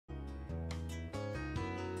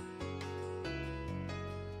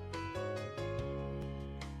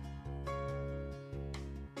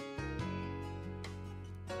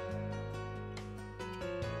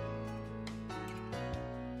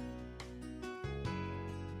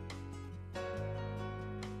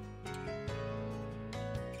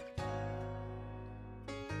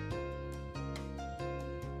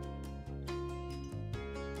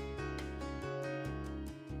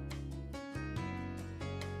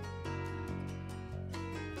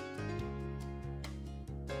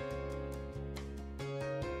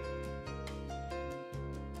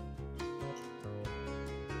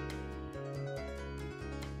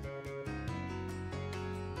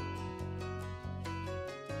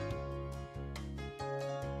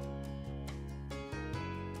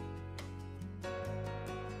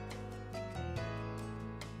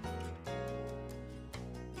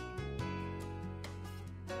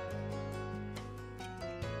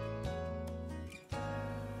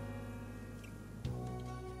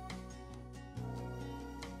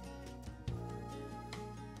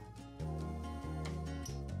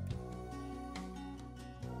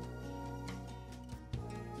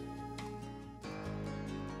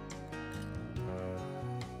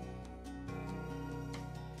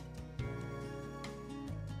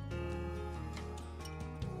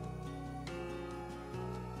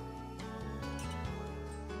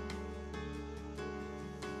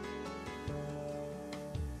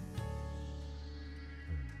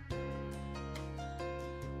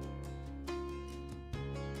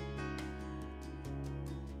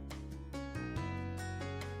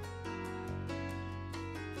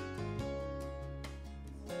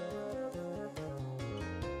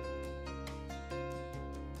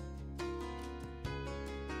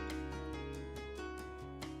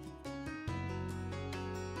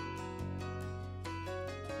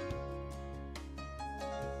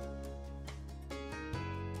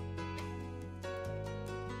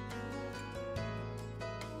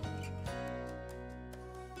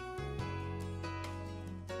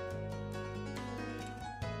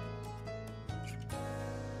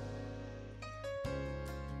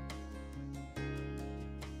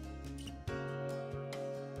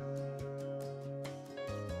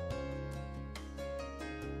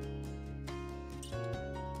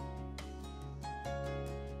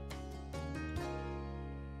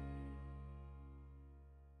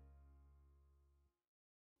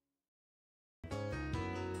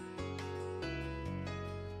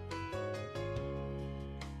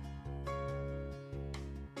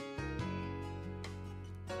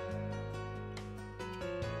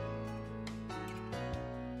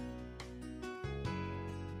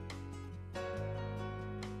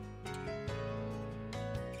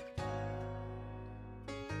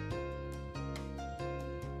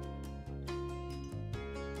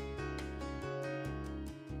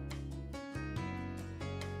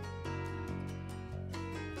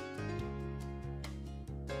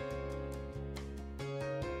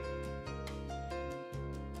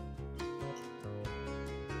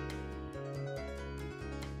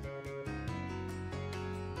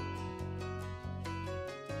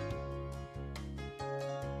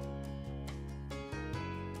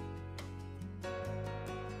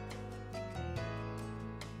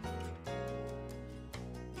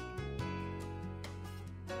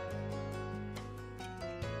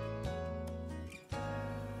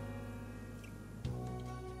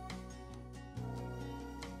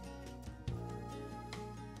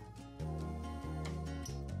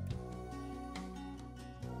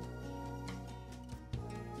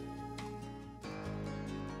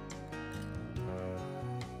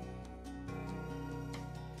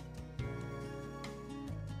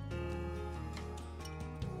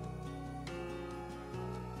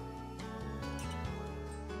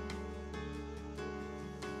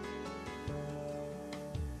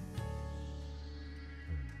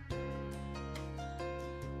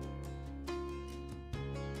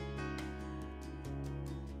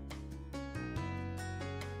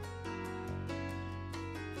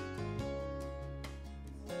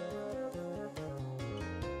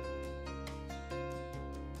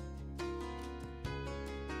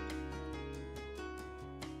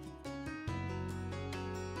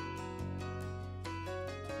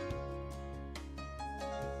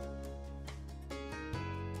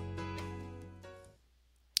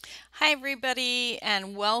Hi, everybody,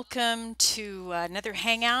 and welcome to another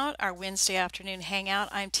Hangout, our Wednesday afternoon Hangout.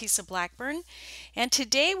 I'm Tisa Blackburn, and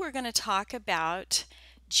today we're going to talk about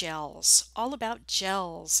gels, all about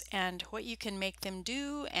gels and what you can make them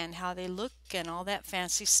do and how they look and all that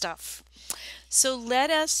fancy stuff. So let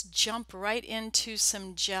us jump right into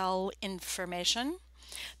some gel information.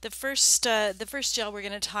 The first gel we're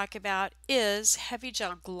going to talk about is Heavy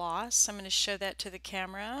Gel Gloss. I'm going to show that to the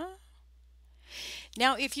camera.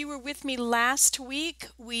 Now, if you were with me last week,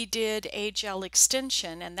 we did a gel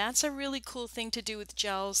extension, and that's a really cool thing to do with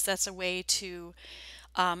gels. That's a way to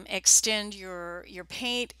extend your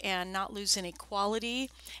paint and not lose any quality.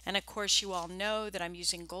 And of course, you all know that I'm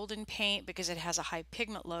using golden paint because it has a high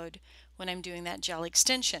pigment load when I'm doing that gel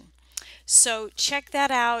extension. So check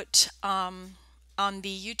that out on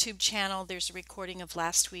the YouTube channel. There's a recording of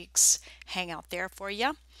last week's Hangout there for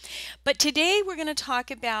you. But today we're going to talk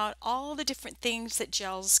about all the different things that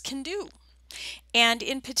gels can do. And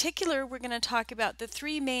in particular, we're going to talk about the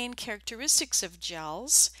three main characteristics of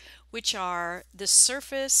gels, which are the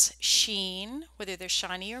surface sheen, whether they're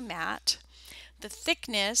shiny or matte, the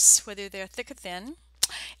thickness, whether they're thick or thin,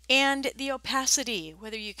 and the opacity,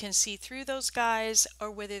 whether you can see through those guys or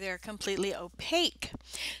whether they're completely opaque.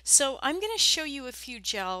 So I'm going to show you a few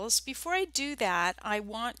gels. Before I do that, I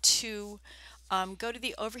want to go to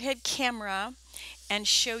the overhead camera and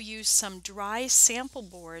show you some dry sample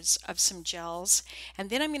boards of some gels, and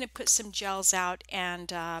then I'm going to put some gels out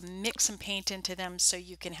and mix some paint into them so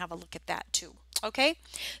you can have a look at that too. Okay,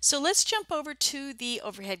 so let's jump over to the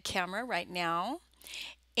overhead camera right now,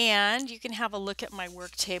 and you can have a look at my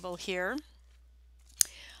work table here.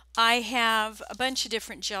 I have a bunch of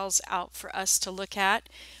different gels out for us to look at,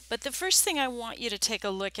 but the first thing I want you to take a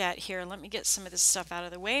look at here, let me get some of this stuff out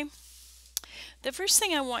of the way. The first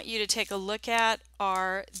thing I want you to take a look at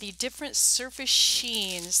are the different surface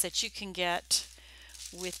sheens that you can get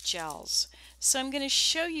with gels. So I'm going to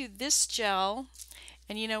show you this gel,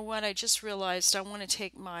 and you know what, I just realized I want to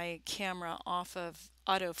take my camera off of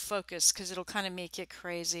autofocus because it'll kind of make it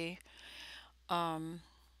crazy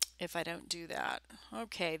if I don't do that.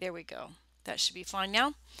 Okay, there we go. That should be fine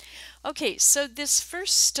now. Okay, so this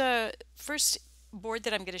first board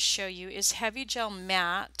that I'm going to show you is Heavy Gel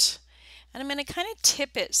Matte. And I'm going to kind of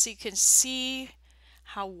tip it so you can see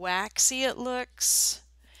how waxy it looks.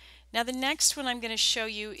 Now the next one I'm going to show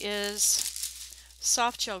you is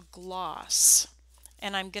Soft Gel Gloss.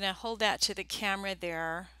 And I'm going to hold that to the camera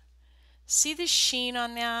there. See the sheen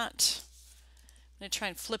on that? I'm going to try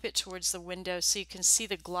and flip it towards the window so you can see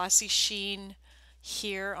the glossy sheen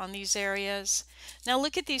here on these areas. Now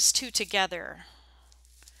look at these two together.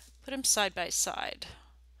 Put them side by side.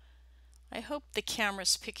 I hope the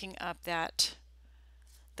camera's picking up that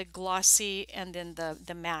the glossy and then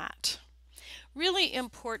the matte. Really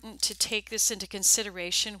important to take this into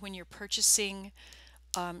consideration when you're purchasing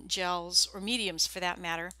gels or mediums for that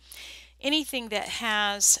matter. Anything that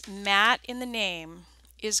has matte in the name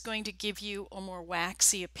is going to give you a more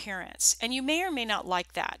waxy appearance, and you may or may not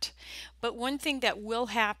like that. But one thing that will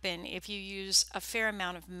happen if you use a fair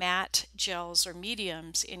amount of matte gels or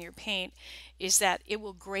mediums in your paint is that it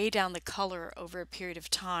will gray down the color over a period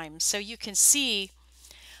of time. So you can see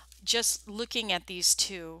just looking at these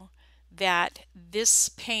two that this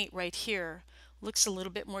paint right here looks a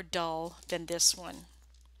little bit more dull than this one.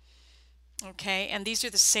 Okay, and these are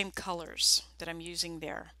the same colors that I'm using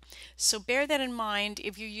there. So bear that in mind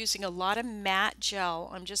if you're using a lot of matte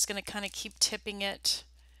gel. I'm just going to kind of keep tipping it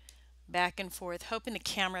back and forth, hoping the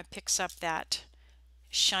camera picks up that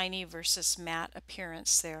shiny versus matte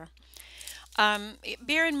appearance there.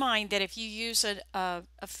 Bear in mind that if you use a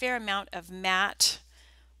fair amount of matte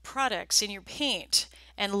products in your paint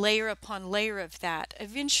and layer upon layer of that,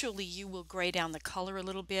 eventually you will gray down the color a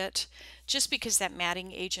little bit just because that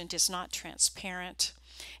matting agent is not transparent,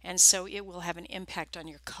 and so it will have an impact on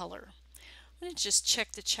your color. I'm going to just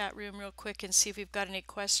check the chat room real quick and see if we've got any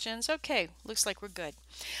questions. Okay, looks like we're good.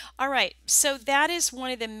 All right, so that is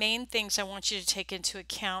one of the main things I want you to take into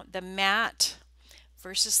account, the matte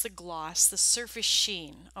versus the gloss, the surface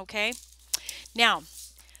sheen, okay? Now,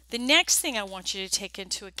 the next thing I want you to take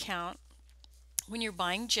into account when you're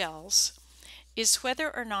buying gels is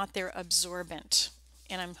whether or not they're absorbent.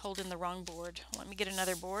 And I'm holding the wrong board. Let me get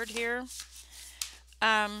another board here.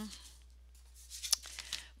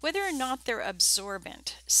 Whether or not they're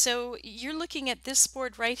absorbent. So you're looking at this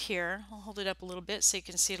board right here. I'll hold it up a little bit so you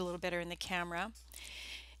can see it a little better in the camera.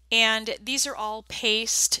 And these are all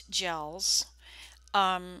paste gels.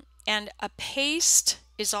 And a paste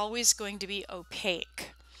is always going to be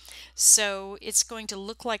opaque. So it's going to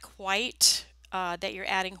look like white, that you're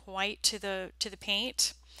adding white to the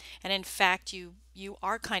paint. And in fact, you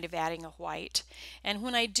are kind of adding a white. And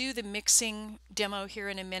when I do the mixing demo here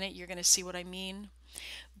in a minute, you're going to see what I mean.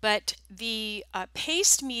 But the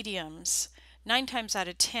paste mediums, 9 times out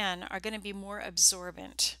of 10, are going to be more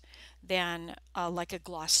absorbent than like a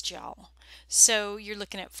gloss gel. So you're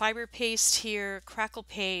looking at fiber paste here, crackle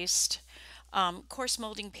paste, coarse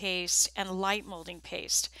molding paste, and light molding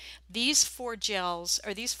paste. These 4 gels,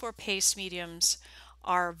 or these 4 paste mediums,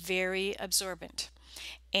 are very absorbent.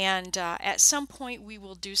 And at some point we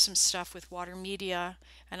will do some stuff with water media,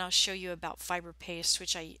 and I'll show you about fiber paste,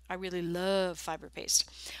 which I really love fiber paste.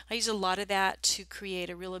 I use a lot of that to create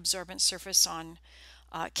a real absorbent surface on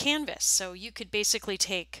canvas. So you could basically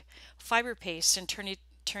take fiber paste and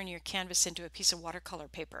turn your canvas into a piece of watercolor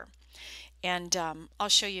paper. And I'll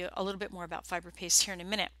show you a little bit more about fiber paste here in a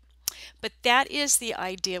minute. But that is the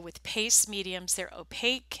idea with paste mediums. They're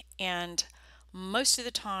opaque, and most of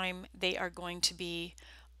the time they are going to be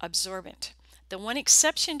absorbent. The one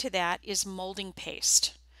exception to that is molding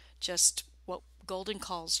paste, just what Golden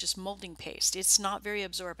calls just molding paste. It's not very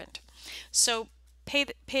absorbent. So pay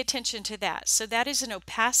attention to that. So that is an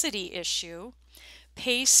opacity issue.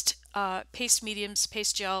 Paste mediums,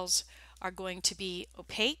 paste gels are going to be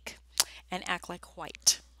opaque and act like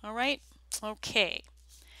white. All right? Okay.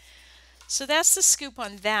 So that's the scoop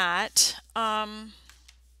on that.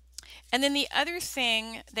 And then the other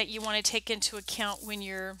thing that you want to take into account when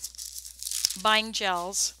you're buying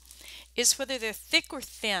gels is whether they're thick or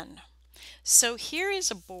thin. So here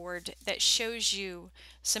is a board that shows you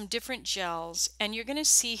some different gels, and you're going to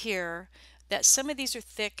see here that some of these are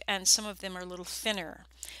thick and some of them are a little thinner.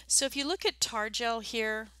 So if you look at tar gel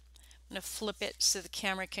here, I'm going to flip it so the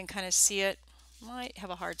camera can kind of see it. Might have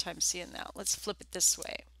a hard time seeing that. Let's flip it this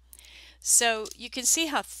way. So you can see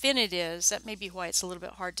how thin it is. That may be why it's a little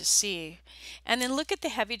bit hard to see. And then look at the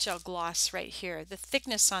heavy gel gloss right here, the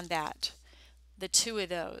thickness on that, the 2 of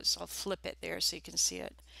those. I'll flip it there so you can see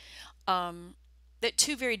it. That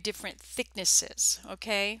 2 very different thicknesses,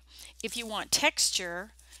 okay? If you want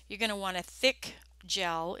texture, you're going to want a thick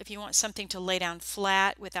gel. If you want something to lay down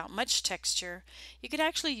flat without much texture, you could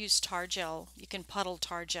actually use tar gel. You can puddle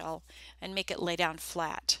tar gel and make it lay down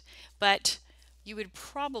flat. But you would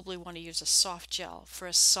probably want to use a soft gel for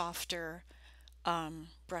a softer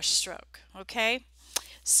brush stroke, okay?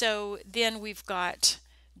 So then we've got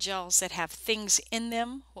gels that have things in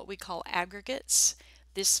them, what we call aggregates.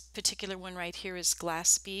 This particular one right here is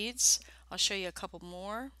glass beads. I'll show you a couple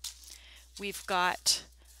more. We've got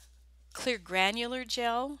clear granular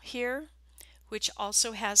gel here, which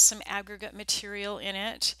also has some aggregate material in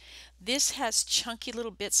it. This has chunky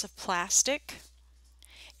little bits of plastic,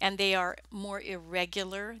 and they are more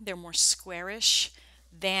irregular, they're more squarish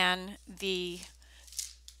than the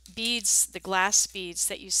beads, the glass beads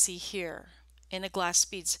that you see here in the glass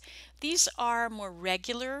beads. These are more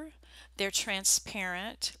regular, they're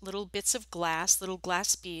transparent, little bits of glass, little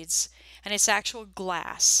glass beads, and it's actual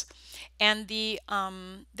glass. And the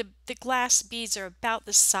glass beads are about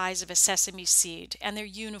the size of a sesame seed, and they're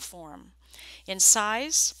uniform in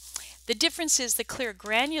size. The difference is the clear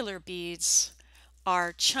granular beads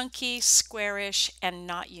are chunky, squarish, and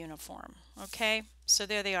not uniform. Okay, so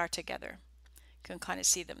there they are together. You can kind of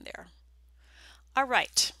see them there. All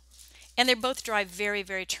right, and they both dry very,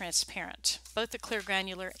 very transparent. Both the clear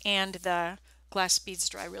granular and the glass beads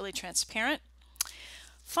dry really transparent.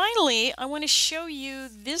 Finally, I want to show you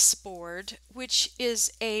this board, which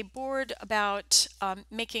is a board about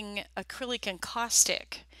making acrylic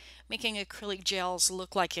encaustic, making acrylic gels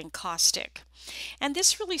look like encaustic. And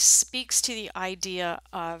this really speaks to the idea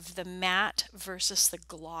of the matte versus the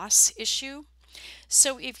gloss issue.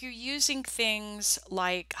 So if you're using things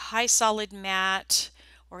like high solid matte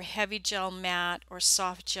or heavy gel matte or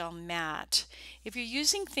soft gel matte, if you're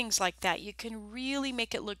using things like that, you can really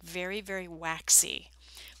make it look very, very waxy,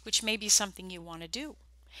 which may be something you want to do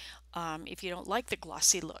if you don't like the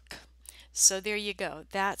glossy look. So there you go.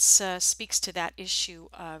 That speaks to that issue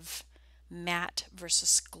of matte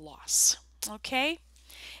versus gloss. Okay,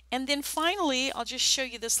 and then finally I'll just show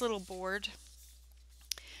you this little board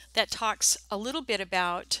that talks a little bit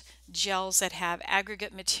about gels that have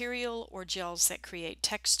aggregate material or gels that create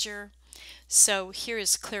texture. So here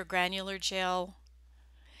is clear granular gel.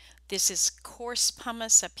 This is coarse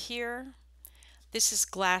pumice up here. This is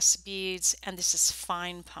glass beads, and this is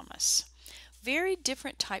fine pumice. Very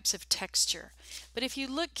different types of texture. But if you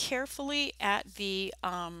look carefully at the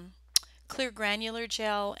clear granular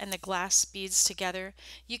gel and the glass beads together,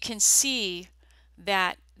 you can see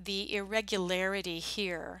that the irregularity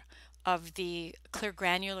here of the clear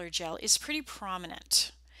granular gel is pretty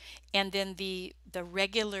prominent. and then the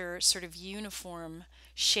regular sort of uniform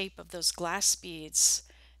shape of those glass beads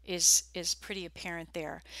is pretty apparent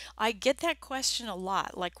there. I get that question a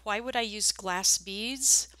lot, like why would I use glass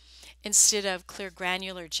beads instead of clear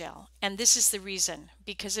granular gel? And this is the reason,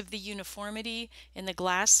 because of the uniformity in the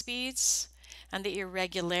glass beads and the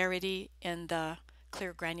irregularity in the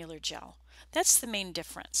clear granular gel. That's the main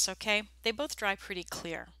difference, okay? They both dry pretty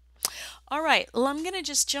clear. All right, well, I'm going to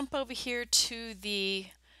just jump over here to the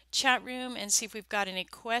chat room and see if we've got any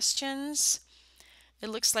questions. It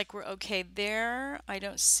looks like we're okay there. I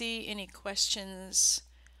don't see any questions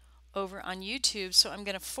over on YouTube, so I'm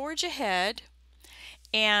going to forge ahead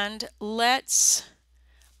and let's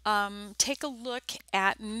take a look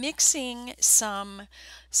at mixing some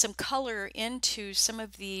color into some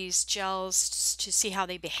of these gels to see how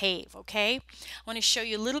they behave, okay? I want to show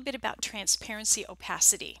you a little bit about transparency,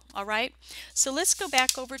 opacity, all right? So let's go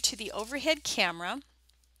back over to the overhead camera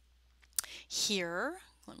here.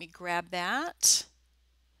 Let me grab that.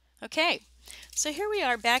 Okay, so here we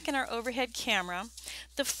are back in our overhead camera.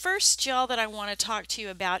 The first gel that I want to talk to you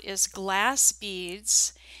about is glass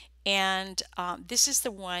beads, and this is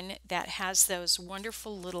the one that has those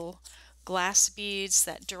wonderful little glass beads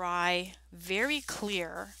that dry very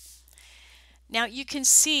clear. Now you can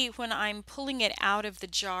see when I'm pulling it out of the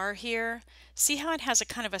jar here, see how it has a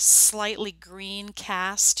kind of a slightly green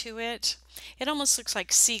cast to it? It almost looks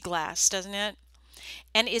like sea glass, doesn't it?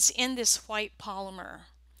 And it's in this white polymer.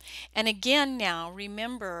 And again, now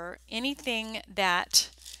remember, anything that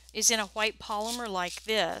is in a white polymer like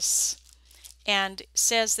this and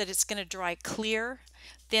says that it's going to dry clear,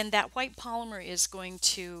 then that white polymer is going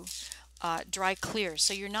to dry clear.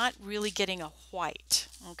 So you're not really getting a white,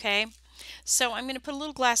 okay? So I'm going to put a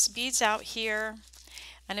little glass beads out here,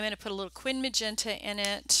 and I'm going to put a little quin magenta in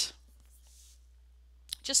it,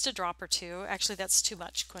 just a drop or two. Actually, that's too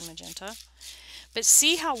much quin magenta. But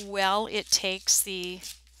see how well it takes the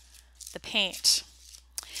paint.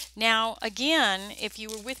 Now again, if you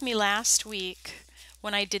were with me last week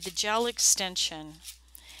when I did the gel extension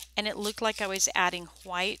and it looked like I was adding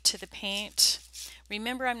white to the paint,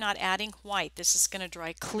 remember I'm not adding white. This is going to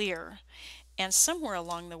dry clear. And somewhere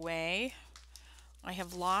along the way I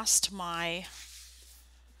have lost my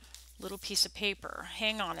little piece of paper.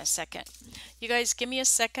 Hang on a second. You guys give me a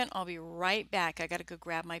second. I'll be right back. I got to go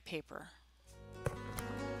grab my paper.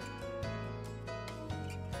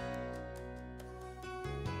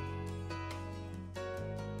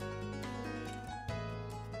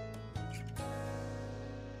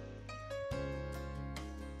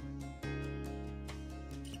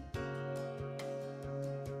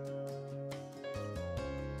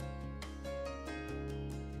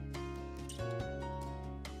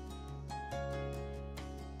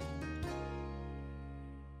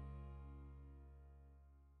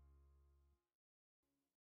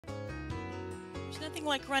 Nothing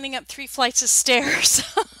like running up 3 flights of stairs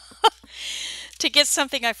to get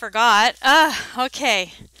something I forgot.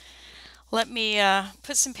 Okay. Let me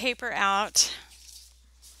put some paper out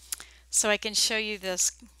so I can show you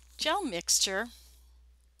this gel mixture.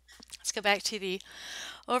 Let's go back to the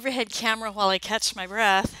overhead camera while I catch my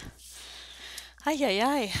breath. Ay, ay,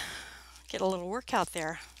 ay. Get a little workout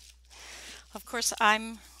there. Of course,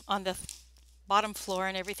 I'm on the bottom floor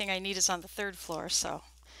and everything I need is on the 3rd floor, so.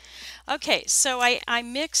 Okay, so I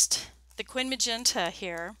mixed the quin magenta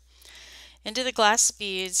here into the glass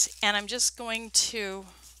beads, and I'm just going to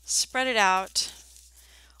spread it out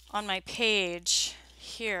on my page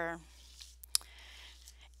here.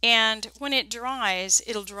 And when it dries,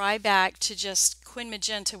 it'll dry back to just quin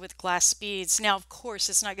magenta with glass beads. Now, of course,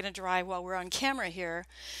 it's not going to dry while we're on camera here,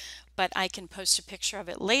 but I can post a picture of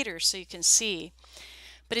it later so you can see.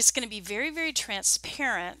 But it's going to be very, very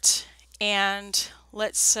transparent. And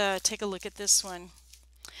let's take a look at this one.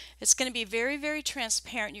 It's going to be very, very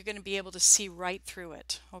transparent. You're going to be able to see right through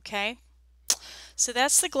it, okay? So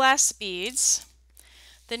that's the glass beads.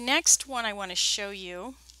 The next one I want to show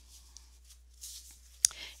you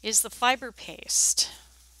is the fiber paste.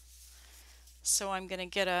 So I'm going to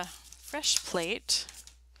get a fresh plate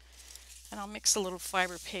and I'll mix a little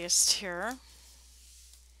fiber paste here.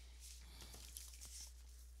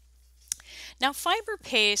 Now fiber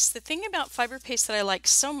paste, the thing about fiber paste that I like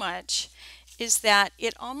so much is that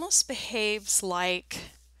it almost behaves like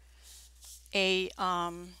a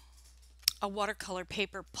watercolor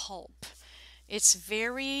paper pulp. It's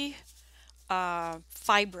very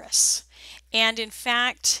fibrous, and in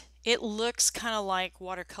fact it looks kind of like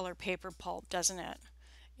watercolor paper pulp, doesn't it,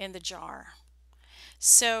 in the jar.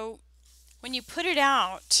 So when you put it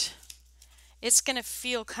out, it's going to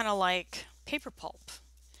feel kind of like paper pulp.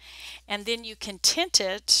 And then you can tint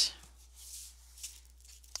it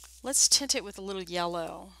Let's tint it with a little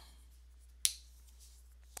yellow.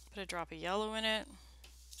 Put a drop of yellow in it.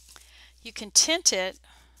 You can tint it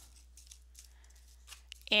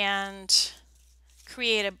and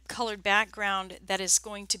create a colored background that is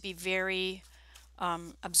going to be very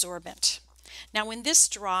absorbent. Now when this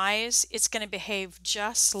dries, it's going to behave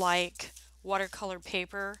just like watercolor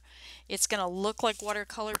paper. It's going to look like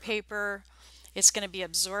watercolor paper. It's going to be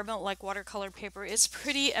absorbent like watercolor paper. It's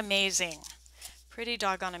pretty amazing. Pretty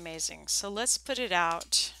doggone amazing. So let's put it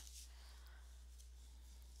out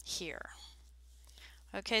here.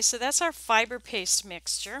 Okay, so that's our fiber paste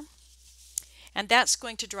mixture, and that's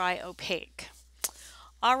going to dry opaque.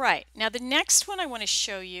 All right, now the next one I want to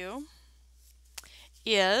show you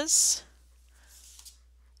is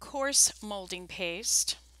coarse molding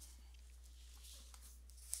paste.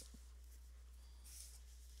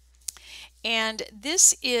 And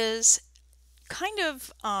this is kind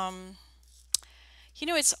of, you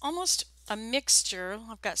know, it's almost a mixture.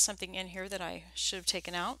 I've got something in here that I should have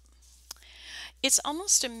taken out. It's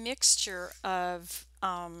almost a mixture of,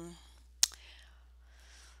 it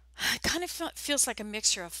kind of feels like a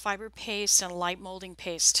mixture of fiber paste and light molding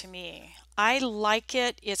paste to me. I like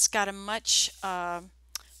it. It's got a much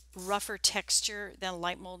rougher texture than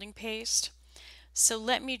light molding paste. So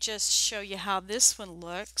let me just show you how this one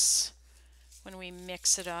looks when we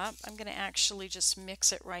mix it up. I'm going to actually just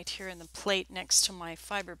mix it right here in the plate next to my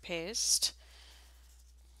fiber paste.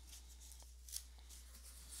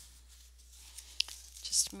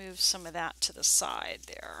 Just move some of that to the side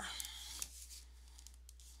there.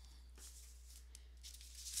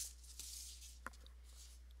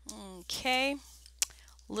 Okay,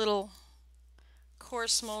 little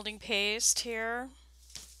coarse molding paste here.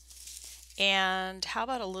 And how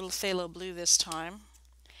about a little phthalo blue this time?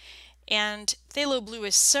 And phthalo blue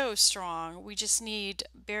is so strong, we just need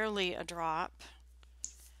barely a drop.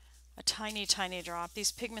 A tiny, tiny drop.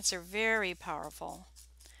 These pigments are very powerful.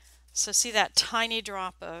 So see that tiny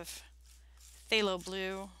drop of phthalo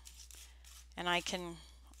blue, and I can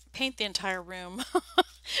paint the entire room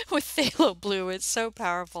with phthalo blue. It's so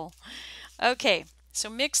powerful. Okay, so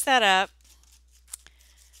mix that up.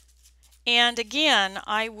 And again,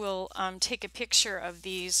 I will take a picture of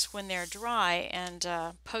these when they're dry and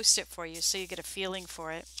post it for you so you get a feeling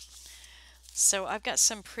for it. So I've got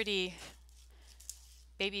some pretty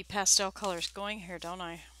baby pastel colors going here, don't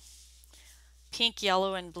I? Pink,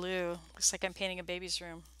 yellow, and blue. Looks like I'm painting a baby's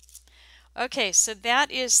room. Okay, so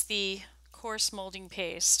that is the coarse molding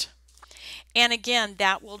paste. And again,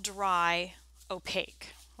 that will dry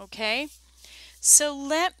opaque. Okay, so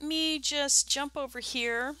let me just jump over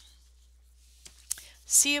here,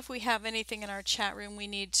 see if we have anything in our chat room we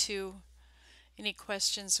need to, any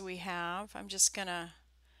questions we have. I'm just going to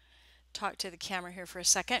talk to the camera here for a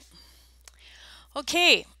second.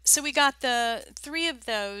 Okay, so we got the 3 of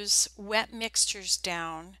those wet mixtures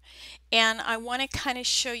down, and I want to kind of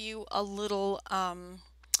show you a little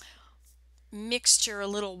mixture, a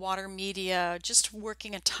little water media, just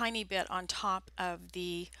working a tiny bit on top of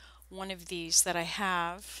the one of these that I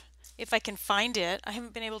have. If I can find it. I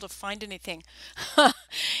haven't been able to find anything.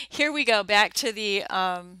 Here we go, back to the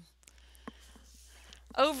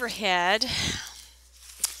overhead.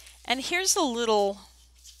 And here's a little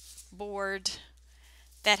board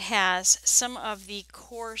that has some of the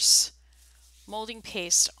coarse molding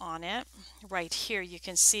paste on it. Right here, you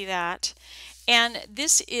can see that. And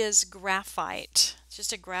this is graphite,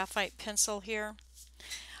 just a graphite pencil here.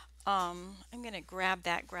 I'm going to grab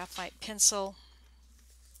that graphite pencil.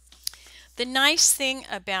 The nice thing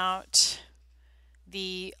about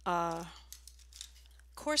the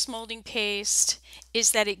coarse molding paste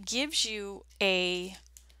is that it gives you a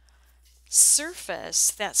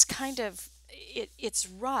surface that's kind of, it's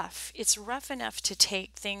rough. It's rough enough to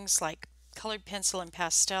take things like colored pencil and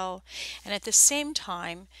pastel, and at the same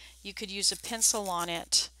time you could use a pencil on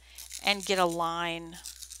it and get a line.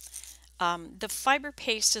 The fiber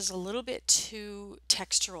paste is a little bit too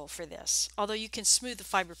textural for this, although you can smooth the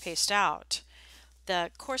fiber paste out.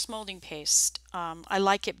 The coarse molding paste, I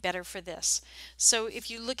like it better for this. So if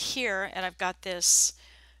you look here, and I've got this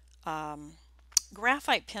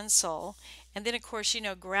graphite pencil, and then of course, you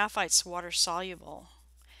know, graphite's water soluble.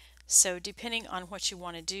 So depending on what you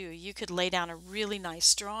want to do, you could lay down a really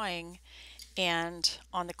nice drawing and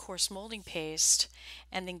on the coarse molding paste,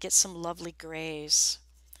 and then get some lovely grays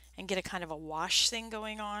and get a kind of a wash thing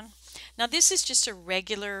going on. Now this is just a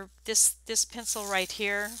regular, this pencil right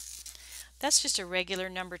here, that's just a regular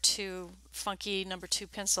number 2 funky number 2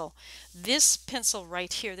 pencil. This pencil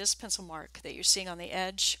right here, this pencil mark that you're seeing on the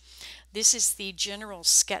edge, this is the General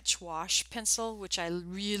Sketch Wash pencil, which I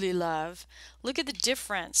really love. Look at the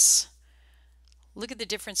difference. Look at the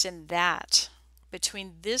difference in that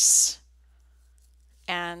between this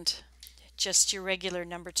and just your regular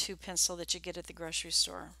number 2 pencil that you get at the grocery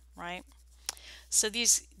store, right? So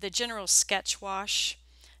the General Sketch Wash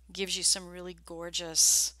gives you some really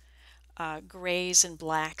gorgeous grays and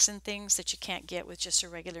blacks and things that you can't get with just a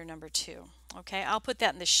regular number 2. Okay, I'll put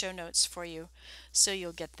that in the show notes for you so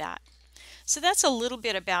you'll get that. So that's a little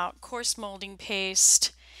bit about coarse molding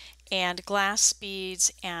paste and glass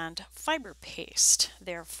beads and fiber paste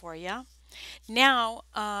there for you. Now,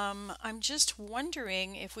 I'm just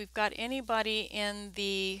wondering if we've got anybody in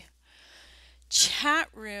the chat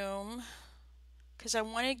room, because I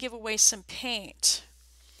want to give away some paint.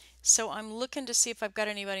 So I'm looking to see if I've got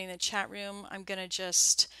anybody in the chat room. I'm going to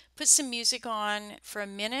just put some music on for a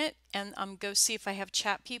minute and I'm go see if I have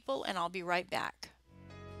chat people, and I'll be right back.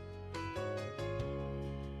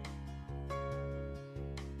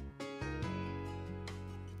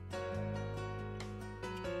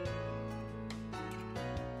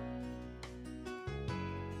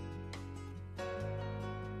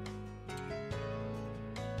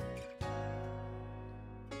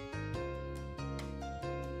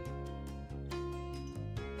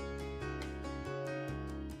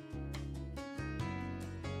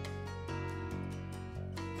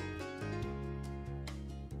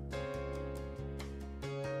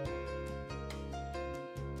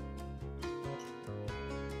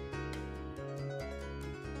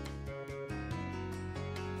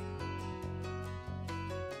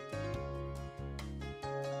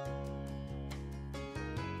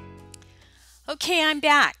 Okay, I'm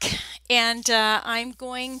back, and I'm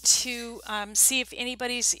going to see if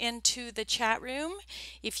anybody's into the chat room.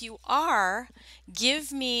 If you are,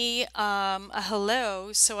 give me a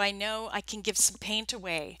hello so I know I can give some paint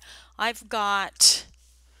away. I've got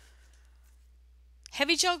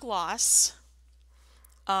heavy gel gloss,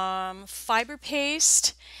 fiber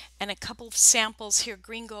paste, and a couple of samples here,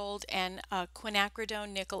 green gold and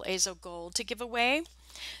quinacridone nickel azo gold to give away.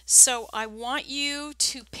 So I want you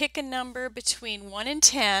to pick a number between 1 and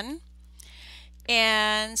 10.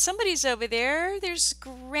 And somebody's over there. There's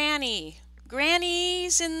Granny.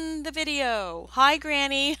 Granny's in the video. Hi,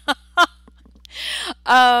 Granny.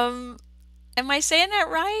 Am I saying that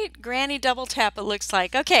right? Granny double tap, it looks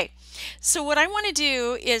like. Okay, so what I want to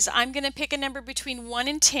do is I'm going to pick a number between 1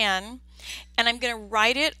 and 10, and I'm going to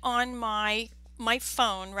write it on my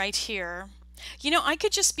phone right here. You know, I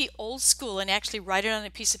could just be old school and actually write it on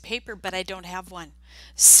a piece of paper, but I don't have one.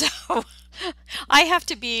 So I have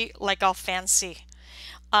to be like all fancy.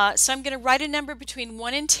 So I'm going to write a number between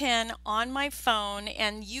 1 and 10 on my phone,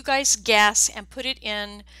 and you guys guess and put it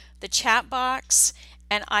in the chat box,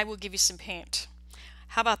 and I will give you some paint.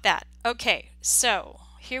 How about that? Okay, so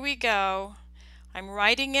here we go. I'm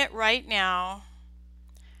writing it right now.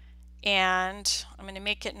 And I'm going to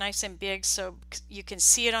make it nice and big so you can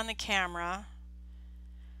see it on the camera.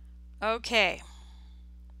 Okay.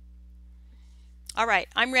 All right,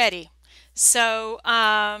 I'm ready. So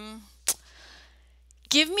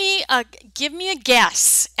give me a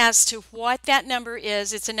guess as to what that number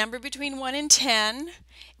is. It's a number between 1 and 10,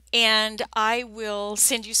 and I will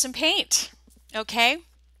send you some paint. Okay?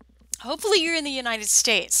 Hopefully you're in the United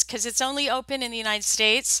States, because it's only open in the United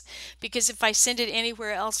States, because if I send it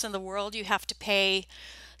anywhere else in the world, you have to pay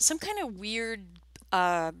some kind of weird,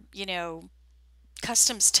 you know,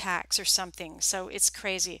 customs tax or something. So it's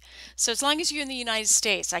crazy. So as long as you're in the United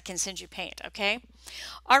States, I can send you paint, okay?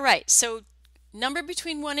 All right, so number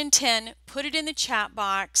between 1 and 10, put it in the chat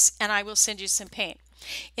box, and I will send you some paint.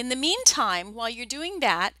 In the meantime, while you're doing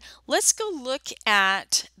that, let's go look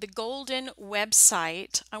at the Golden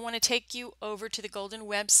website. I want to take you over to the Golden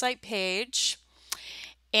website page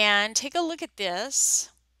and take a look at this.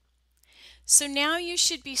 So now you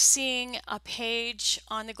should be seeing a page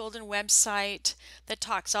on the Golden website that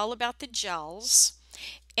talks all about the gels.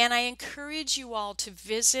 And I encourage you all to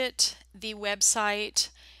visit the website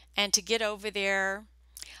and to get over there.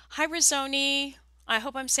 Hi, Rizzoni. I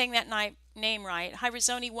hope I'm saying that name right. Hi,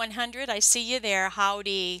 Rizzoni 100. I see you there.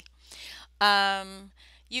 Howdy.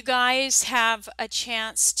 You guys have a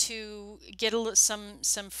chance to get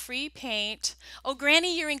some free paint. Oh,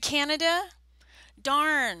 Granny, you're in Canada?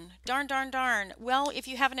 Darn, darn, darn, darn. Well, if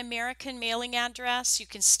you have an American mailing address, you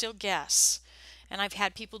can still guess. And I've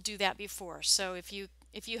had people do that before. So if you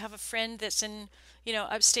have a friend that's in, you know,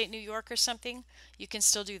 upstate New York or something, you can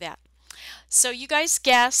still do that. So you guys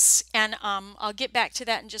guess, and I'll get back to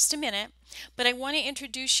that in just a minute. But I want to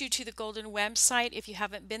introduce you to the Golden website. If you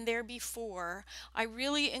haven't been there before, I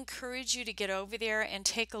really encourage you to get over there and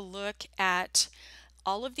take a look at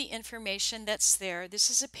all of the information that's there. This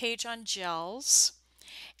is a page on gels.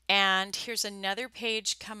 And here's another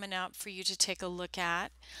page coming up for you to take a look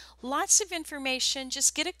at. Lots of information.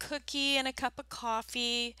 Just get a cookie and a cup of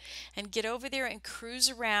coffee and get over there and cruise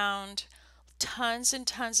around. Tons and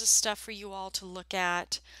tons of stuff for you all to look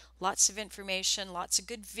at. Lots of information, lots of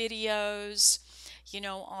good videos,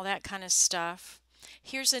 all that kind of stuff.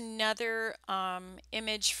 Here's another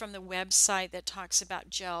image from the website that talks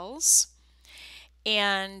about gels.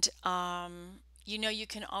 And you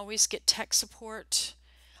can always get tech support.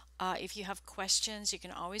 If you have questions, you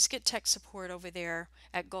can always get tech support over there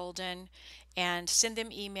at Golden and send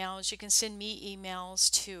them emails. You can send me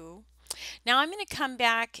emails too. Now I'm going to come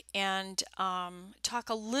back and talk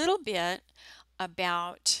a little bit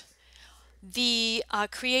about the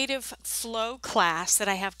Creative Flow class that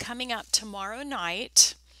I have coming up tomorrow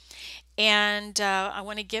night. And I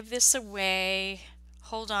want to give this away.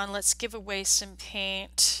 Hold on, let's give away some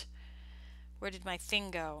paint. Where did my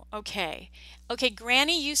thing go? Okay. Okay,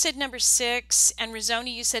 Granny, you said number 6, and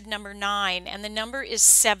Rizzoni, you said number 9, and the number is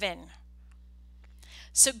 7.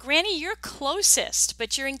 So, Granny, you're closest,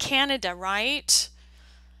 but you're in Canada, right?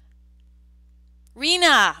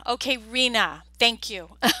 Rena. Okay, Rena. Thank you.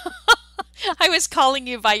 I was calling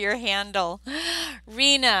you by your handle.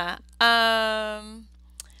 Rena.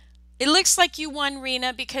 It looks like you won,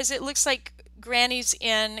 Rena, because it looks like Granny's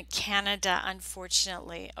in Canada,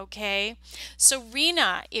 unfortunately. Okay. So,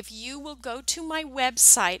 Rena, if you will go to my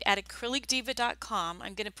website at acrylicdiva.com,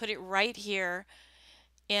 I'm going to put it right here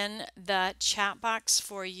in the chat box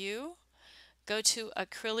for you. Go to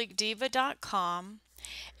acrylicdiva.com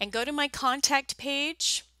and go to my contact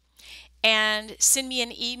page and send me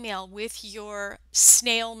an email with your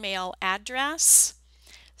snail mail address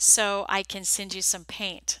so I can send you some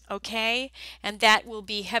paint, okay? And that will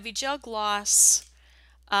be heavy gel gloss,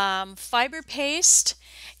 fiber paste,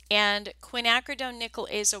 and quinacridone nickel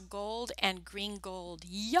azo gold and green gold.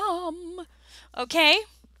 Yum! Okay?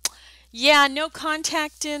 Yeah, no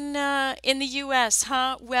contact in the US,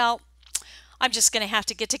 huh? Well, I'm just going to have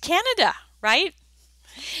to get to Canada, right?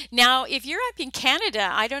 Now, if you're up in Canada,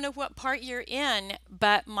 I don't know what part you're in,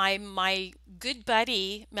 but my good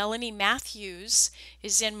buddy Melanie Matthews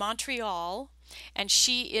is in Montreal, and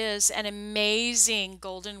she is an amazing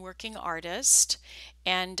golden working artist,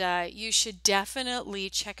 and you should definitely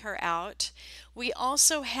check her out. We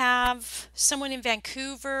also have someone in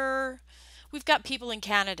Vancouver. We've got people in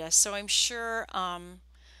Canada, so I'm sure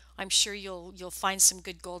you'll find some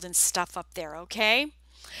good golden stuff up there. Okay.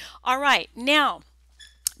 All right. Now,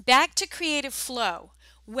 back to Creative Flow.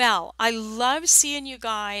 Well, I love seeing you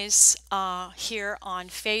guys here on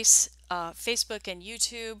Facebook and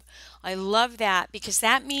YouTube. I love that because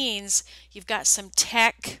that means you've got some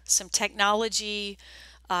technology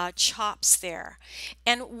chops there.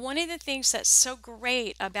 And one of the things that's so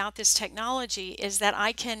great about this technology is that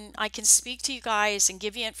I can speak to you guys and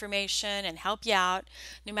give you information and help you out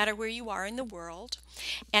no matter where you are in the world.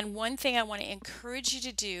 And one thing I want to encourage you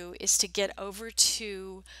to do is to get over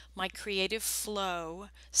to my Creative Flow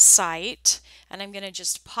site, and I'm going to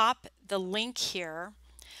just pop the link here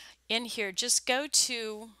in here. Just go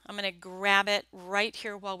to, I'm going to grab it right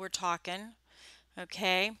here while we're talking.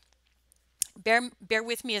 Okay. Bear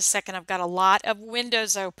with me a second. I've got a lot of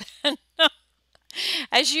windows open.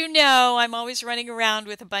 As you know, I'm always running around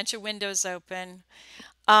with a bunch of windows open.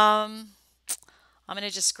 I'm going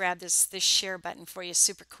to just grab this share button for you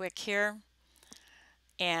super quick here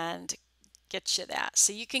and get you that.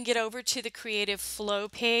 So you can get over to the Creative Flow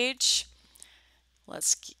page.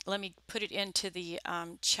 Let me put it into the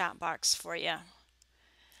chat box for you.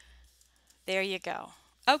 There you go.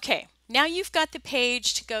 Okay, now you've got the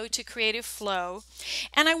page to go to Creative Flow,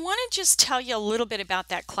 and I want to just tell you a little bit about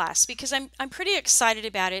that class because I'm pretty excited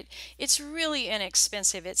about it. It's really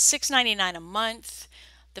inexpensive. It's $6.99 a month.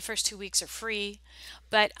 The first 2 weeks are free,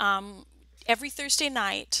 but every Thursday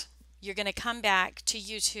night you're going to come back to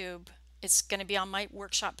YouTube. It's going to be on my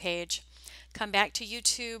workshop page. Come back to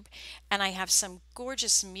YouTube, and I have some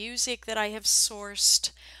gorgeous music that I have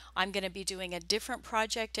sourced. I'm going to be doing a different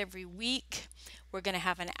project every week. We're going to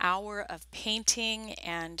have an hour of painting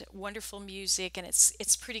and wonderful music, and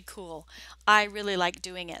it's pretty cool. I really like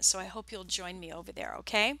doing it, so I hope you'll join me over there,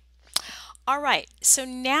 okay? All right, so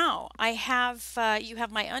now I have you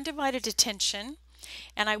have my undivided attention,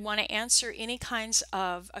 and I want to answer any kinds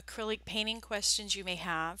of acrylic painting questions you may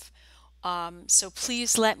have. So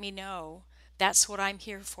please let me know That's what I'm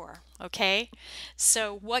here for, okay?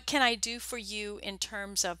 So what can I do for you in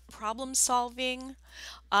terms of problem solving?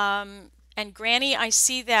 And Granny, I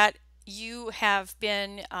see that you have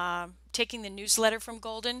been taking the newsletter from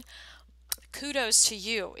Golden. Kudos to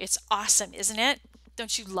you. It's awesome, isn't it?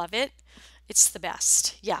 Don't you love it? It's the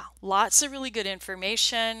best. Yeah, lots of really good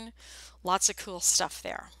information, lots of cool stuff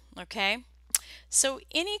there. Okay. So,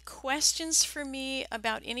 any questions for me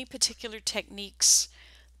about any particular techniques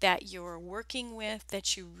that you're working with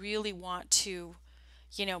that you really want to,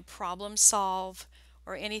 problem solve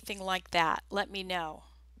or anything like that? Let me know.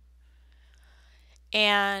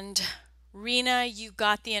 And Rena, you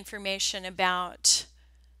got the information about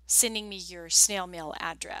sending me your snail mail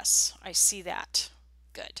address. I see that.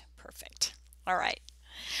 Good. Perfect. All right.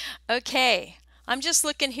 Okay. I'm just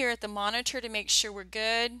looking here at the monitor to make sure we're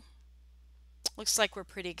good. Looks like we're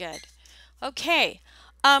pretty good. Okay.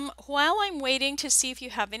 While I'm waiting to see if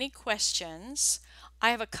you have any questions,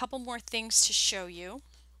 I have a couple more things to show you.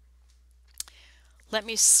 Let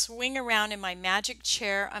me swing around in my magic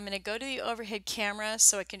chair. I'm going to go to the overhead camera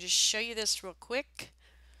so I can just show you this real quick.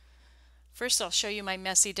 First, I'll show you my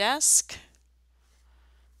messy desk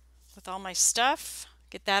with all my stuff.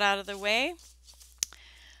 Get that out of the way.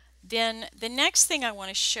 Then the next thing I want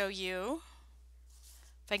to show you,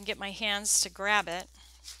 if I can get my hands to grab it,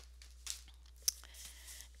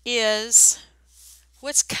 is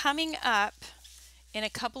what's coming up in a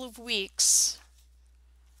couple of weeks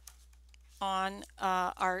on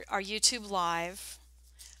our YouTube Live.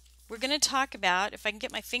 We're going to talk about, if I can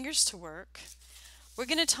get my fingers to work, we're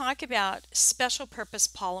going to talk about special purpose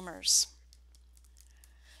polymers.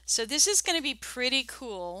 So this is going to be pretty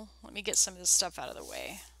cool. Let me get some of this stuff out of the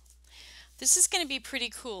way. This is going to be pretty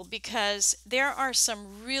cool because there are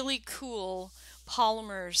some really cool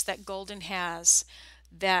polymers that Golden has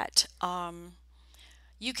that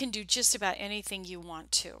you can do just about anything you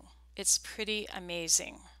want to. It's pretty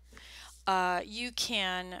amazing. You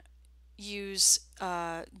can use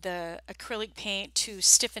the acrylic paint to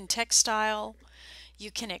stiffen textile.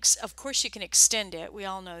 You can, of course, you can extend it. We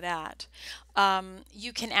all know that.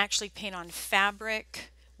 You can actually paint on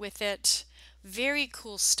fabric with it. Very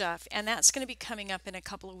cool stuff, and that's going to be coming up in a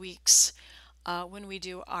couple of weeks when we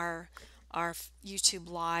do our YouTube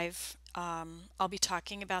Live. I'll be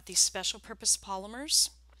talking about these special purpose polymers,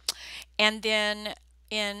 and then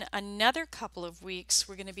in another couple of weeks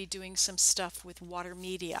we're going to be doing some stuff with water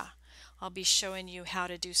media. I'll be showing you how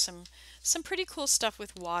to do some pretty cool stuff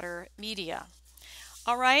with water media.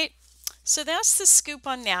 All right, so that's the scoop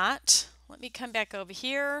on that. Let me come back over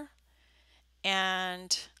here,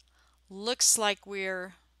 and looks like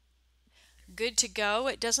we're good to go.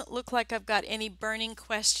 It doesn't look like I've got any burning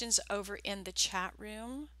questions over in the chat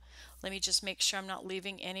room. Let me just make sure I'm not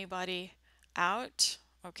leaving anybody out.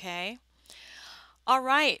 Okay. All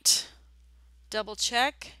right. Double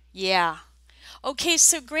check. Yeah. Okay,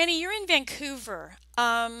 so Granny, you're in Vancouver.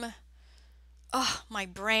 Oh, my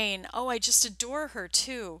brain. Oh, I just adore her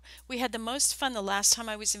too. We had the most fun the last time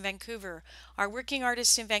I was in Vancouver. Our working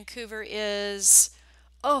artist in Vancouver is,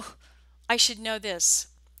 oh, I should know this.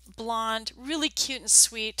 Blonde, really cute and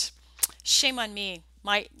sweet. Shame on me.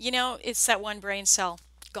 It's that one brain cell.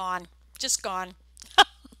 Gone. Just gone.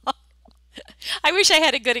 I wish I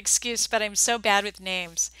had a good excuse, but I'm so bad with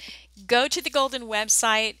names. Go to the Golden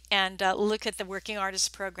website and look at the Working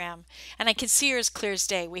Artist program. And I can see her as clear as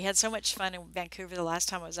day. We had so much fun in Vancouver the last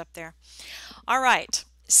time I was up there. All right.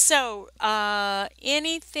 So,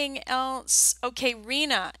 anything else? Okay,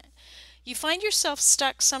 Rena, you find yourself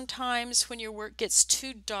stuck sometimes when your work gets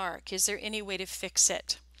too dark. Is there any way to fix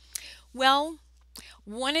it? Well,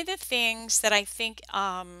 one of the things that I think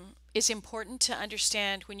is important to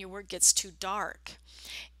understand when your work gets too dark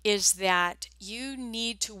is that you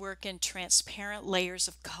need to work in transparent layers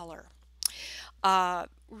of color.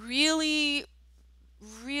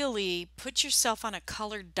 Really put yourself on a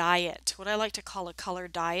color diet, what I like to call a color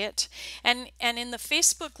diet. And in the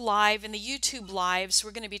Facebook Live and the YouTube Lives, we're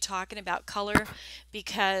going to be talking about color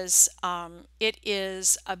because it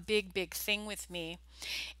is a big thing with me.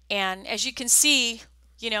 And as you can see,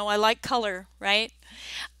 I like color, right?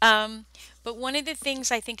 But one of the things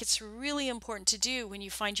I think it's really important to do when you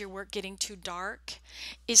find your work getting too dark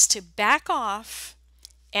is to back off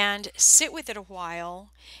and sit with it a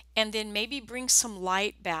while and then maybe bring some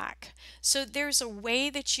light back. So there's a way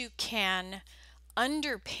that you can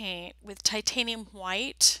underpaint with titanium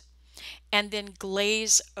white and then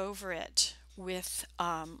glaze over it with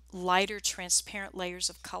lighter transparent layers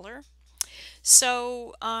of color.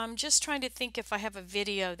 So I'm just trying to think if I have a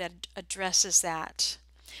video that addresses that.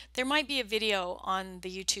 There might be a video on the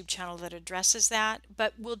YouTube channel that addresses that,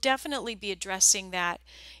 but we'll definitely be addressing that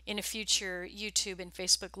in a future YouTube and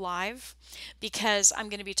Facebook Live, because I'm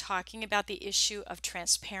going to be talking about the issue of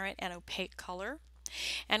transparent and opaque color.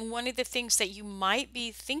 And one of the things that you might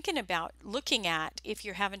be thinking about looking at if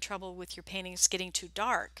you're having trouble with your paintings getting too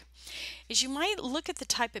dark is you might look at the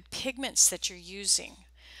type of pigments that you're using.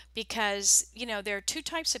 Because, you know, there are two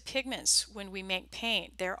types of pigments when we make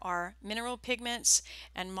paint. There are mineral pigments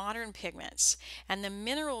and modern pigments. And the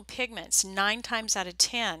mineral pigments, 9 times out of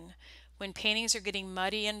 10, when paintings are getting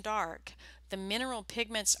muddy and dark, the mineral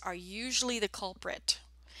pigments are usually the culprit.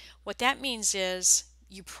 What that means is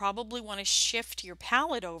you probably want to shift your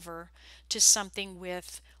palette over to something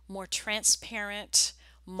with more transparent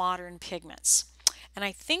modern pigments. And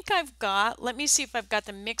I think I've got, let me see if I've got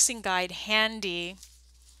the mixing guide handy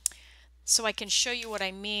so I can show you what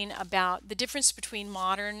I mean about the difference between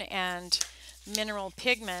modern and mineral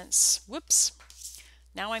pigments. Whoops,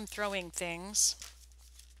 now I'm throwing things.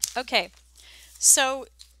 Okay, so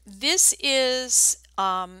this is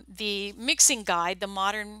the mixing guide, the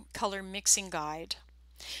modern color mixing guide.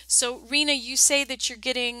 So Rena, you say that you're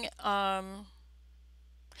getting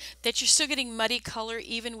that you're still getting muddy color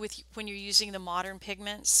even with when you're using the modern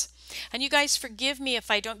pigments. And you guys forgive me if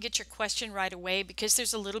I don't get your question right away, because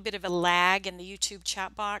there's a little bit of a lag in the YouTube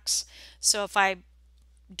chat box. So if I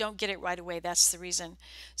don't get it right away, that's the reason.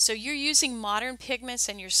 So you're using modern pigments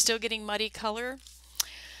and you're still getting muddy color.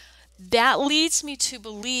 That leads me to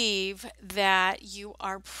believe that you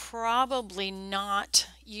are probably not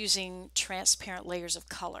using transparent layers of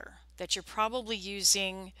color, that you're probably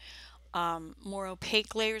using more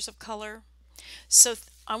opaque layers of color. So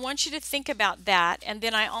I want you to think about that, and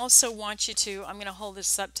then I also want you to, I'm going to hold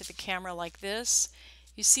this up to the camera like this.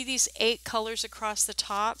 You see these 8 colors across the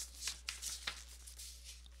top?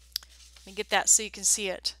 Let me get that so you can see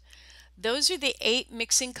it. Those are the 8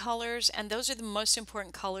 mixing colors, and those are the most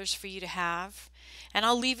important colors for you to have. And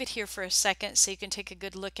I'll leave it here for a second so you can take a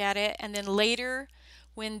good look at it, and then later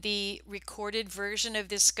when the recorded version of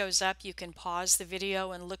this goes up, you can pause the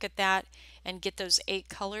video and look at that and get those 8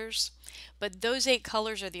 colors. But those 8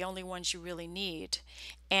 colors are the only ones you really need,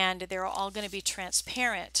 and they're all going to be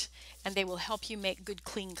transparent, and they will help you make good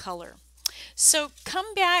clean color. So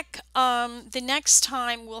come back the next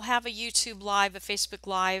time. We'll have a YouTube Live, a Facebook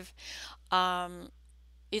Live.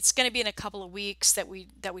 It's going to be in a couple of weeks that we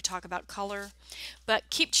talk about color, but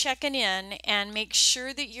keep checking in and make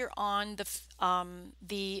sure that you're on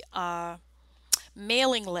the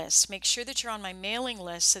mailing list. Make sure that you're on my mailing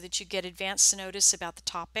list so that you get advance notice about the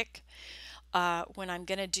topic when I'm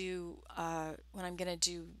going to do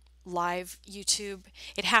live YouTube.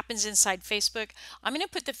 It happens inside Facebook. I'm going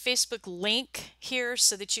to put the Facebook link here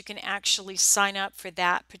so that you can actually sign up for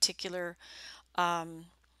that particular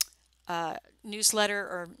newsletter,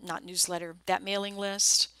 or not newsletter, that mailing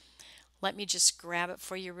list. Let me just grab it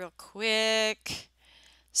for you real quick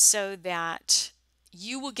so that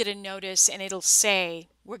you will get a notice and it'll say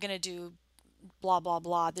we're going to do blah blah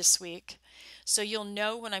blah this week, so you'll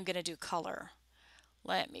know when I'm going to do color.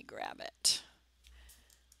 Let me grab it.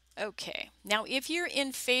 Okay, now if you're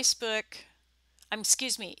in Facebook,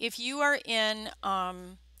 excuse me, if you are in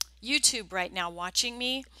YouTube right now watching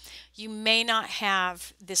me, you may not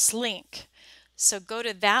have this link. So go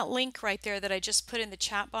to that link right there that I just put in the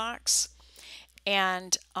chat box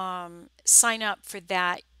and sign up for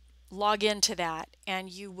that. Log into that and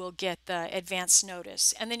you will get the advance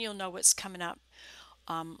notice, and then you'll know what's coming up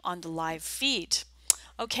on the live feed.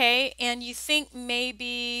 Okay, and you think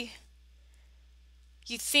maybe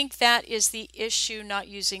that is the issue, not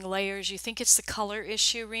using layers. You think it's the color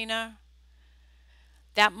issue, Rena?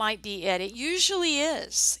 That might be it. It usually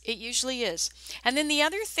is. It usually is. And then the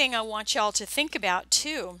other thing I want y'all to think about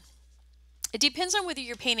too, it depends on whether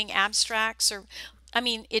you're painting abstracts or,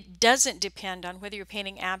 it doesn't depend on whether you're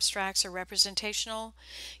painting abstracts or representational.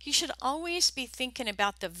 You should always be thinking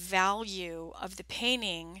about the value of the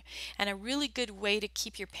painting, and a really good way to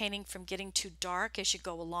keep your painting from getting too dark as you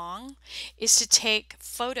go along is to take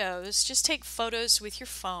photos. Just take photos with your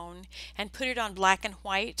phone and put it on black and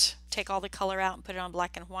white. Take all the color out and put it on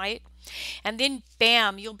black and white. And then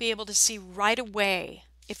bam, you'll be able to see right away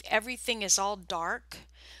if everything is all dark,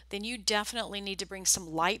 then you definitely need to bring some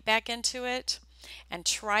light back into it. And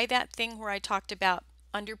try that thing where I talked about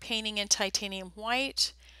underpainting in titanium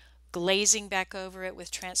white, glazing back over it with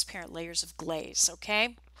transparent layers of glaze,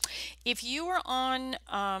 okay? If you are on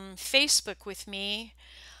Facebook with me,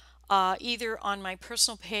 either on my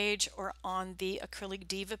personal page or on the Acrylic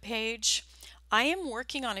Diva page, I am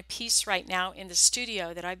working on a piece right now in the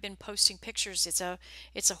studio that I've been posting pictures. It's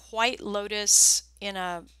a white lotus in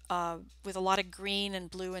a with a lot of green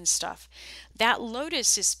and blue and stuff. That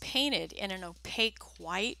lotus is painted in an opaque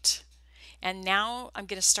white, and now I'm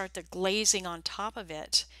going to start the glazing on top of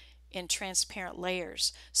it in transparent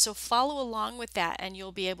layers. So follow along with that and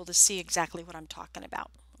you'll be able to see exactly what I'm talking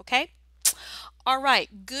about. Okay? All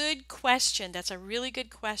right, good question. That's a really good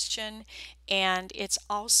question. And it's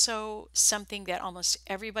also something that almost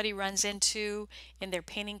everybody runs into in their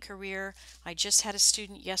painting career. I just had a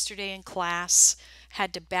student yesterday in class,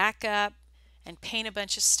 had to back up and paint a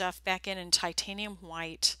bunch of stuff back in titanium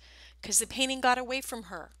white because the painting got away from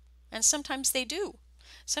her. And sometimes they do.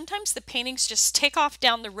 Sometimes the paintings just take off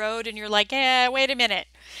down the road and you're like, wait a minute.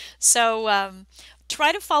 So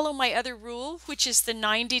try to follow my other rule, which is the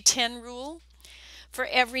 90-10 rule. For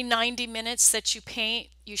every 90 minutes that you paint,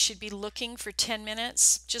 you should be looking for 10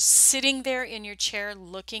 minutes. Just sitting there in your chair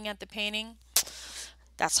looking at the painting.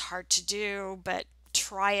 That's hard to do, but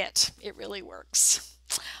try it. It really works.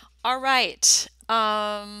 All right.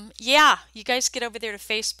 Yeah, you guys get over there to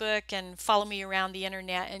Facebook and follow me around the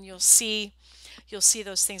internet and you'll see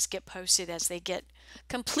those things get posted as they get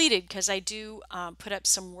completed because I do put up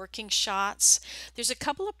some working shots. There's a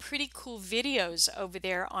couple of pretty cool videos over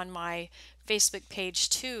there on my Facebook page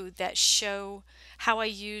too that show how I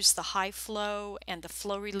use the high flow and the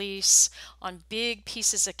flow release on big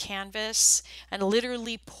pieces of canvas and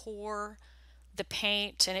literally pour the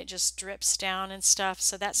paint and it just drips down and stuff.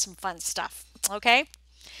 So that's some fun stuff. Okay.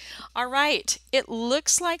 All right. It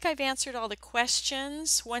looks like I've answered all the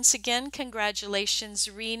questions. Once again, congratulations,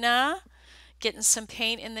 Rena. Getting some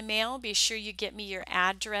paint in the mail. Be sure you get me your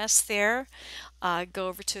address there. Go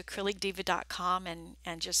over to acrylicdiva.com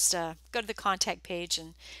and just go to the contact page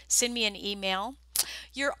and send me an email.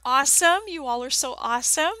 You're awesome. You all are so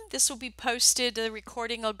awesome. This will be posted. The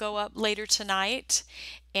recording will go up later tonight.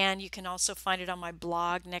 And you can also find it on my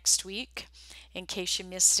blog next week in case you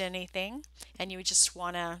missed anything and you just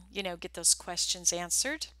want to, get those questions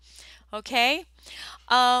answered. Okay.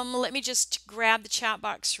 Let me just grab the chat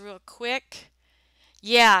box real quick.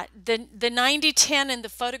 Yeah, the 90-10 in the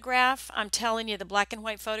photograph, I'm telling you, the black and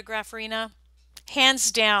white photograph, Rena,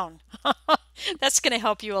 hands down. That's going to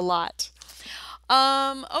help you a lot.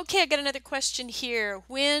 Okay, I got another question here.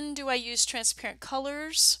 When do I use transparent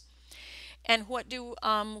colors? And what do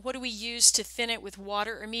we use to thin it with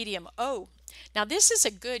water or medium? Oh, now this is a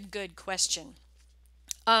good question.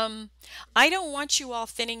 I don't want you all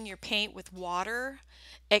thinning your paint with water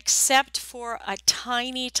except for a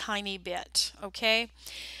tiny bit, okay?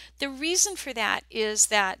 The reason for that is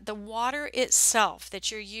that the water itself that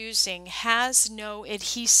you're using has no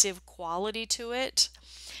adhesive quality to it,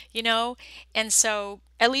 and so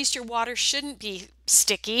at least your water shouldn't be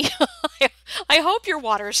sticky. I hope your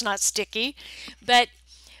water is not sticky, but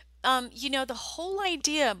the whole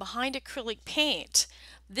idea behind acrylic paint,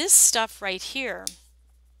 this stuff right here,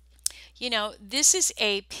 this is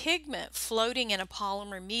a pigment floating in a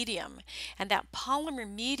polymer medium, and that polymer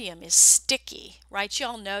medium is sticky, right? You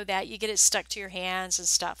all know that. You get it stuck to your hands and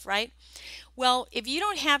stuff, right? Well, if you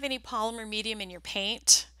don't have any polymer medium in your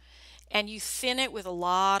paint and you thin it with a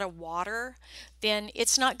lot of water, then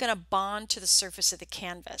it's not going to bond to the surface of the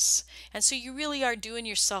canvas. And so you really are doing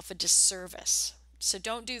yourself a disservice. So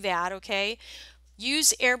don't do that, okay?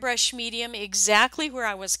 Use airbrush medium exactly where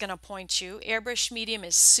I was going to point you. Airbrush medium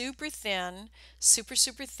is super thin, super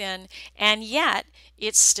thin, and yet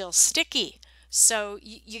it's still sticky. So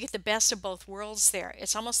you get the best of both worlds there.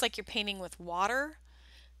 It's almost like you're painting with water,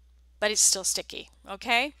 but it's still sticky,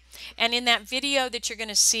 okay? And in that video that you're going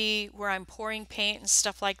to see where I'm pouring paint and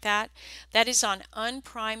stuff like that, that is on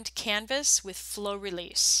unprimed canvas with flow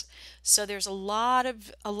release. So there's a lot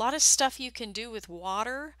of stuff you can do with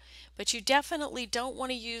water, but you definitely don't want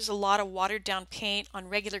to use a lot of watered down paint on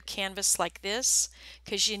regular canvas like this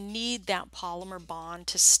because you need that polymer bond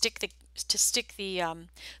to stick the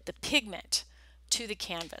pigment to the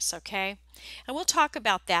canvas, okay? And we'll talk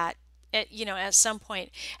about that at some point.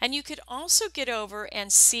 And you could also get over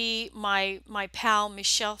and see my pal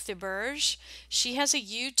Michelle Thiberge. She has a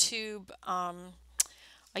YouTube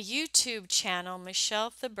channel,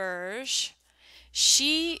 Michelle Thiberge.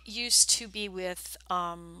 She used to be with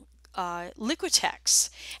Liquitex,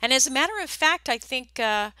 and as a matter of fact, I think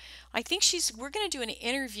we're going to do an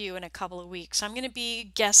interview in a couple of weeks. I'm going to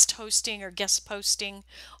be guest hosting or guest posting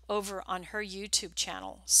over on her YouTube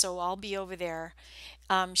channel, so I'll be over there.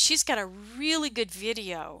 She's got a really good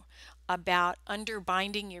video about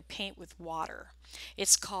underbinding your paint with water.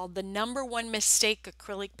 It's called The #1 Mistake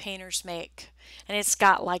Acrylic Painters Make, and it's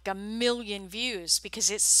got like 1 million views because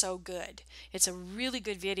it's so good. It's a really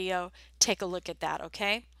good video. Take a look at that,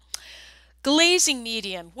 okay? Glazing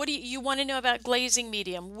medium. What do you want to know about glazing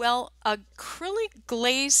medium? Well, acrylic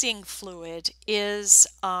glazing fluid is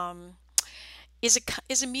a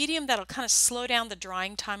medium that'll kind of slow down the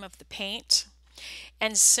drying time of the paint.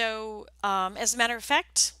 And so, as a matter of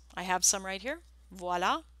fact, I have some right here.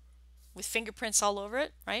 Voila, with fingerprints all over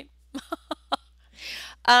it, right?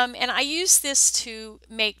 And I use this to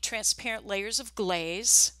make transparent layers of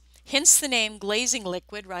glaze, hence the name glazing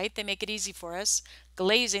liquid, right? They make it easy for us,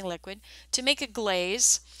 glazing liquid, to make a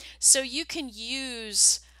glaze. So you can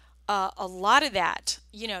use a lot of that.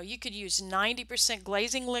 You know, you could use 90%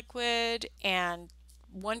 glazing liquid and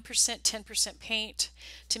 1%, 10% paint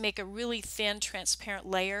to make a really thin, transparent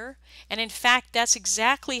layer. And in fact, that's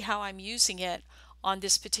exactly how I'm using it on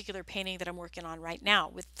this particular painting that I'm working on right now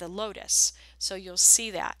with the lotus. So you'll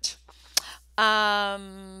see that.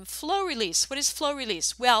 Flow release. What is flow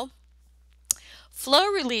release? Well, flow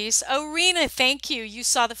release. Oh, Rena, thank you. You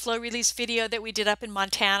saw the flow release video that we did up in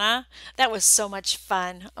Montana. That was so much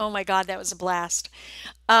fun. Oh my God, that was a blast.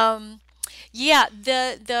 Um, yeah,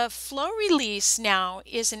 the flow release now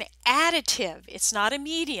is an additive. It's not a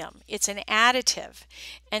medium. It's an additive.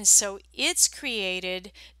 And so it's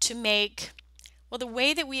created to make, well, the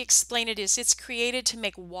way that we explain it is it's created to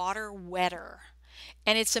make water wetter.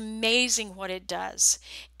 And it's amazing what it does.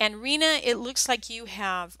 And Rena, it looks like you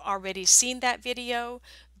have already seen that video.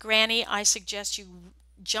 Granny, I suggest you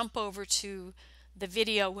jump over to the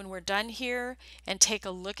video when we're done here and take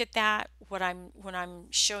a look at that when I'm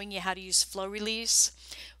showing you how to use flow release.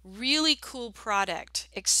 Really cool product,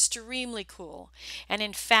 extremely cool. And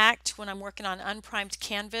in fact, when I'm working on unprimed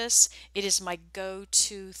canvas, it is my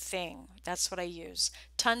go-to thing. That's what I use.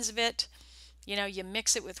 Tons of it. You know, you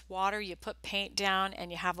mix it with water, you put paint down,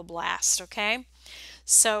 and you have a blast, okay?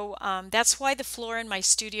 So that's why the floor in my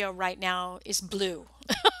studio right now is blue.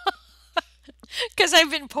 Because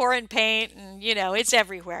I've been pouring paint and, you know, it's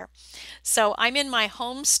everywhere. So I'm in my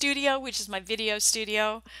home studio, which is my video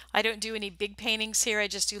studio. I don't do any big paintings here. I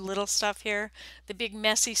just do little stuff here. The big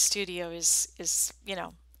messy studio is you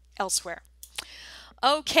know, elsewhere.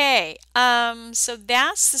 Okay, so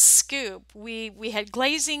that's the scoop. We had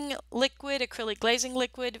glazing liquid, acrylic glazing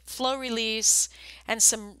liquid, flow release, and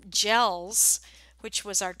some gels, which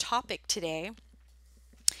was our topic today.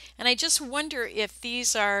 And I just wonder if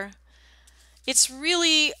these are, it's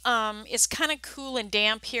really, it's kind of cool and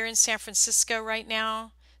damp here in San Francisco right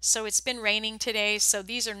now. So it's been raining today, so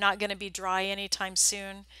these are not going to be dry anytime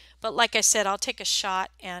soon. But like I said, I'll take a shot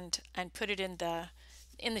and put it in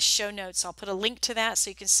the show notes. I'll put a link to that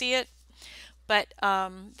so you can see it. But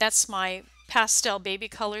that's my pastel baby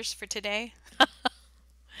colors for today.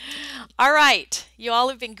 All right, you all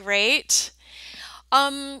have been great.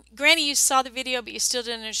 Granny, you saw the video, but you still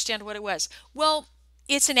didn't understand what it was. Well,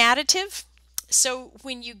 it's an additive. So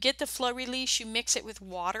when you get the flow release, you mix it with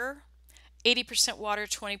water. 80% water,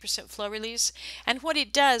 20% flow release. And what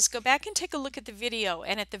it does, go back and take a look at the video.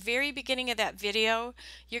 And at the very beginning of that video,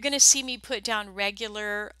 you're going to see me put down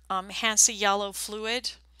regular Hansa yellow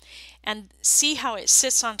fluid and see how it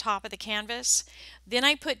sits on top of the canvas. Then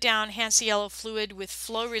I put down Hansa yellow fluid with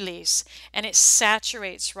flow release and it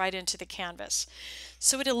saturates right into the canvas.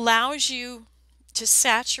 So it allows you to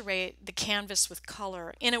saturate the canvas with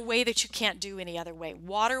color in a way that you can't do any other way.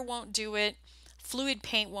 Water won't do it. Fluid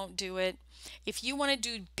paint won't do it. If you want to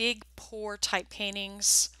do big pour type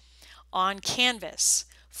paintings on canvas,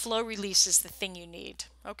 flow release is the thing you need,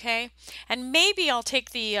 okay? And maybe I'll take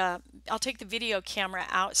the video camera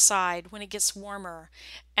outside when it gets warmer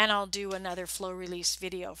and I'll do another flow release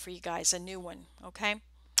video for you guys, a new one, okay?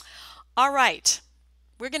 All right.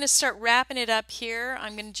 We're going to start wrapping it up here.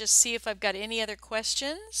 I'm going to just see if I've got any other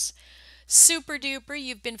questions. Super duper,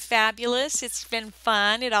 you've been fabulous. It's been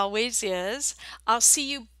fun. It always is. I'll see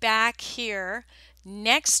you back here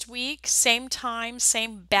next week, same time,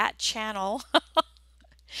 same bat channel,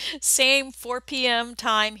 same 4 p.m.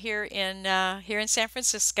 time here in San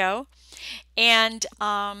Francisco. And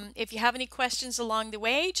if you have any questions along the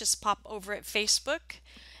way, just pop over at Facebook.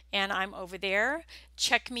 And I'm over there.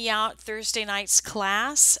 Check me out Thursday night's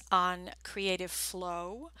class on Creative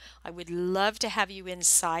Flow. I would love to have you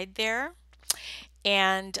inside there.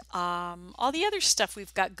 And all the other stuff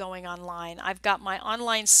we've got going online. I've got my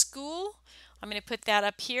online school. I'm going to put that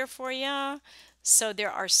up here for you. So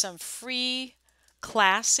there are some free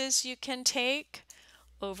classes you can take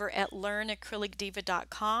over at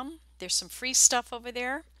learnacrylicdiva.com. There's some free stuff over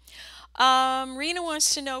there. Rena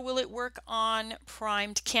wants to know, will it work on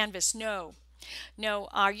primed canvas? No. No,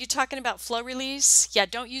 are you talking about flow release? Yeah,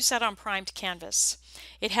 don't use that on primed canvas.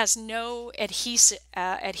 It has no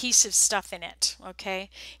adhesive stuff in it, okay?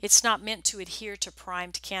 It's not meant to adhere to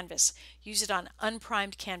primed canvas. Use it on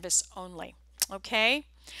unprimed canvas only, okay?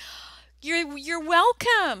 You're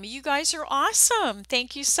welcome. You guys are awesome.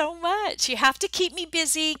 Thank you so much. You have to keep me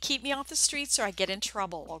busy, keep me off the streets or I get in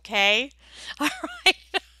trouble, okay? All right.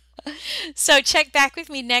 So check back with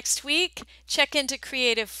me next week. Check into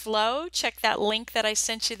Creative Flow. Check that link that I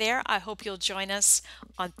sent you there. I hope you'll join us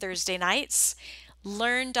on Thursday nights.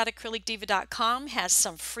 Learn.acrylicdiva.com has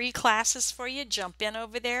some free classes for you. Jump in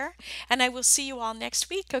over there. And I will see you all next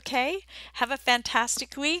week, okay? Have a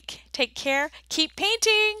fantastic week. Take care. Keep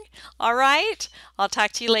painting. All right? I'll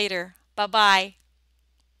talk to you later. Bye-bye.